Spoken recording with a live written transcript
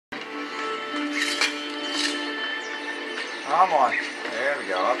Come on. There we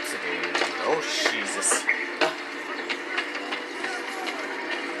go. Up to dude. Oh, Jesus.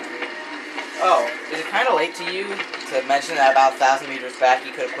 Oh, is it kind of late to you to mention that about 1,000 meters back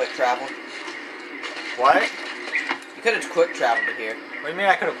you could have quick traveled? What? You could have quick traveled to here. What do you mean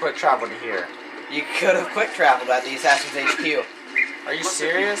I could have quick traveled to here? You could have quick traveled at the Assassin's HQ. Are you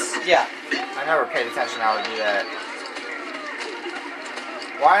serious? Yeah. I never paid attention how to do that.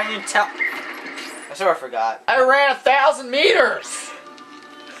 Why didn't you tell? I sort of forgot. I ran 1,000 meters!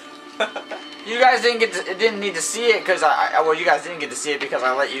 You guys didn't need to see it because well, you guys didn't get to see it because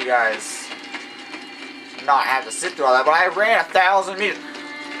I let you guys not have to sit through all that, but I ran 1,000 meters.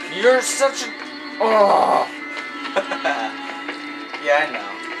 You're such a... Oh. Yeah, I know.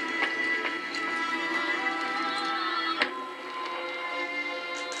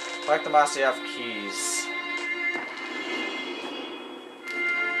 Collect the Masyaf keys.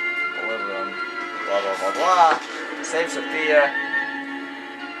 Deliver them. Blah, blah, blah, blah. Save Sophia.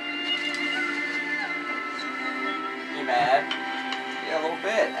 You mad? Yeah, a little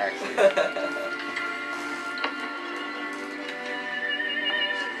bit, actually.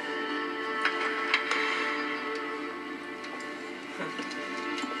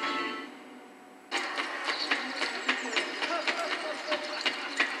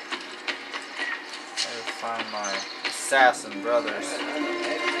 Find my assassin brothers.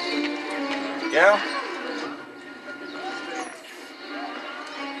 Go.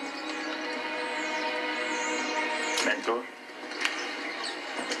 Mentor?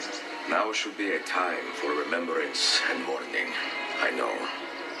 Now should be a time for remembrance and mourning, I know.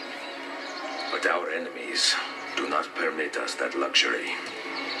 But our enemies do not permit us that luxury.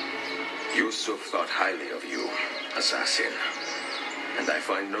 Yusuf thought highly of you, assassin. And I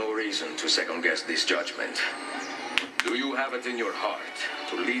find no reason to second-guess this judgment. Do you have it in your heart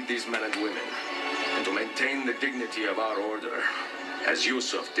to lead these men and women, and to maintain the dignity of our order, as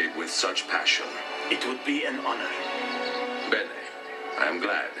Yusuf did with such passion? It would be an honor. Bene, I am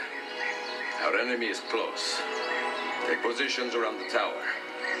glad. Our enemy is close. Take positions around the tower,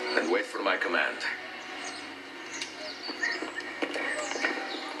 and wait for my command.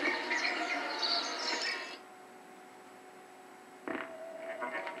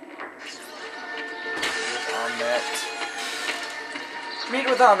 Meet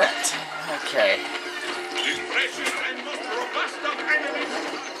with Ahmet. Okay.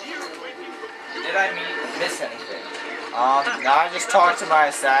 Did I miss anything? Now I just talked to my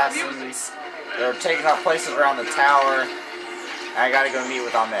assassins. They're taking up places around the tower. And I gotta go meet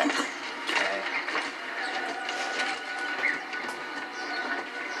with Ahmet. Okay.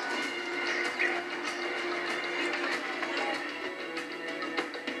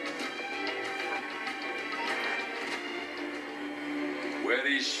 Where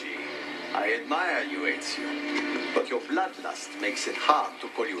is she? I admire you, Ezio. But your bloodlust makes it hard to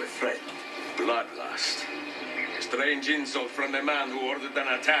call you a friend. Bloodlust. A strange insult from a man who ordered an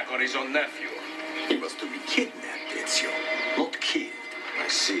attack on his own nephew. He was to be kidnapped, Ezio, not killed. I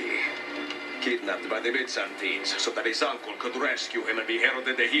see. Kidnapped by the Byzantines so that his uncle could rescue him and be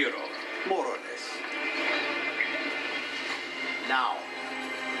heralded a hero. More or less. Now,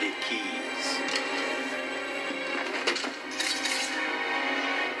 the keys.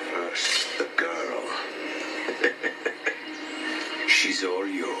 First, the girl. She's all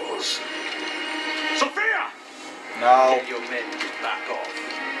yours. Sophia! No. Tell your men to back off.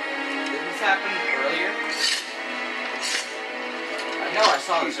 Did this happen earlier? I know I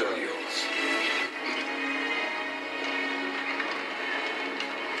saw this She's all earlier. yours.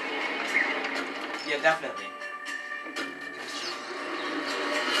 Yeah, definitely.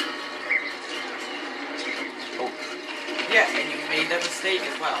 Oh. Yeah, and you made that mistake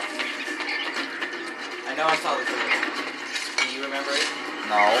as well. I know I saw this earlier. Do you remember it?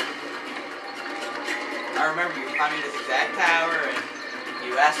 No. I remember you climbing this exact tower and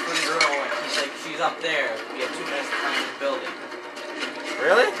you asked for the girl and he's like, she's up there. We have 2 minutes to climb this building.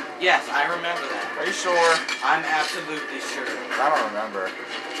 Really? Yes, I remember that. Are you sure? I'm absolutely sure. I don't remember.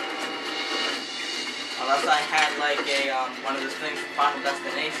 Unless I had like a one of those things for Final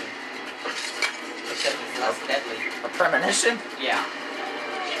Destination. Except it's less deadly. A premonition? Yeah.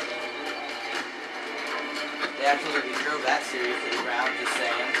 They absolutely drove that series to the ground, just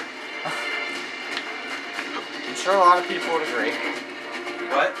saying. I'm sure a lot of people would agree.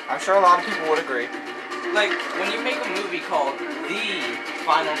 What? I'm sure a lot of people would agree. Like, when you make a movie called The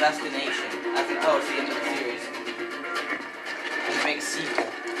Final Destination, as in, oh, it's the end of the series. And you make a sequel.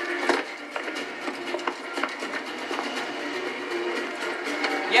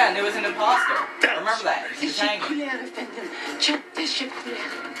 Yeah, and it was an imposter. I remember that. He was hanging. Teşekkürler efendim. Çok teşekkürler.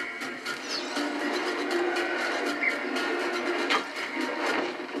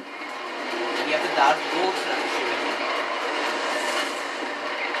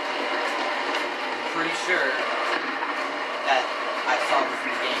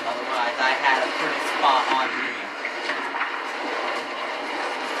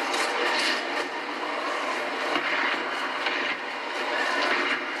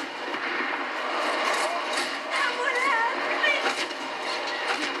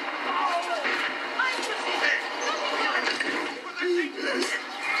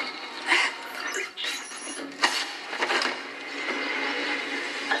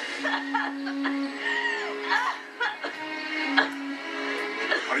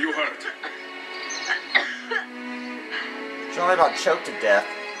 Are you hurt? She's only about choked to death.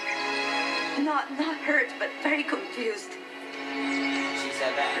 Not hurt, but very confused. She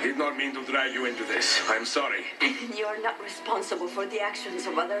said I that. did not mean to drag you into this. I'm sorry. You are not responsible for the actions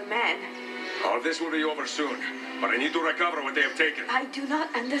of other men. All this will be over soon, but I need to recover what they have taken. I do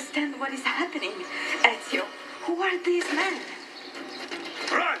not understand what is happening. Ezio, who are these men?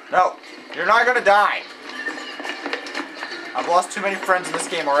 Run! No, you're not gonna die. I've lost too many friends in this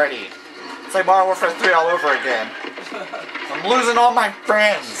game already. It's like Modern Warfare 3 all over again. I'm losing all my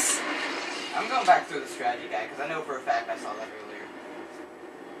friends. I'm going back through the strategy guide because I know for a fact I saw that earlier.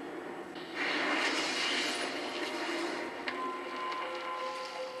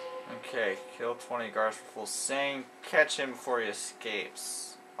 Okay, kill 20 guards for full sane. Catch him before he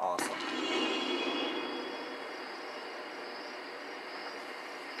escapes. Awesome.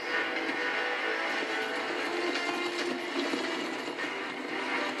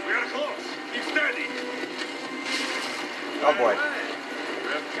 We are close. Keep steady. Oh boy.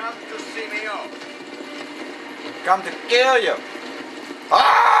 You've come to see me off. Come to kill you.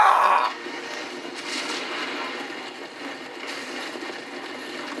 Ah!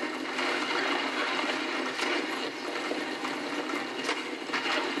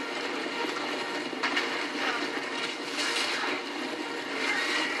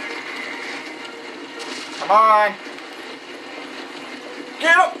 Come on.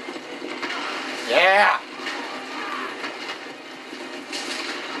 Get him. Yeah.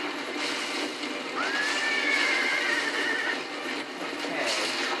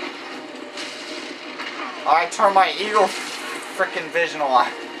 I turned my eagle frickin' vision on.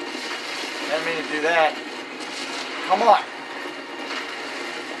 Didn't mean to do that. Come on.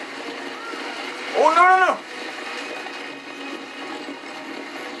 Oh, no, no, no.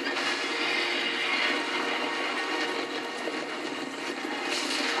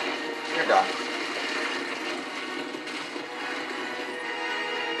 You're done.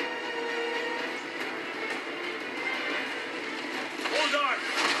 Hold on.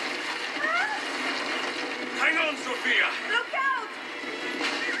 Hang on, Sophia. Look out!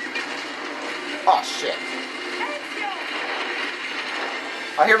 Oh, shit. Ezio!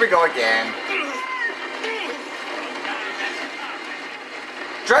 Oh, here we go again.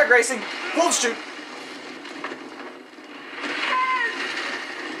 Drag racing. Full shoot.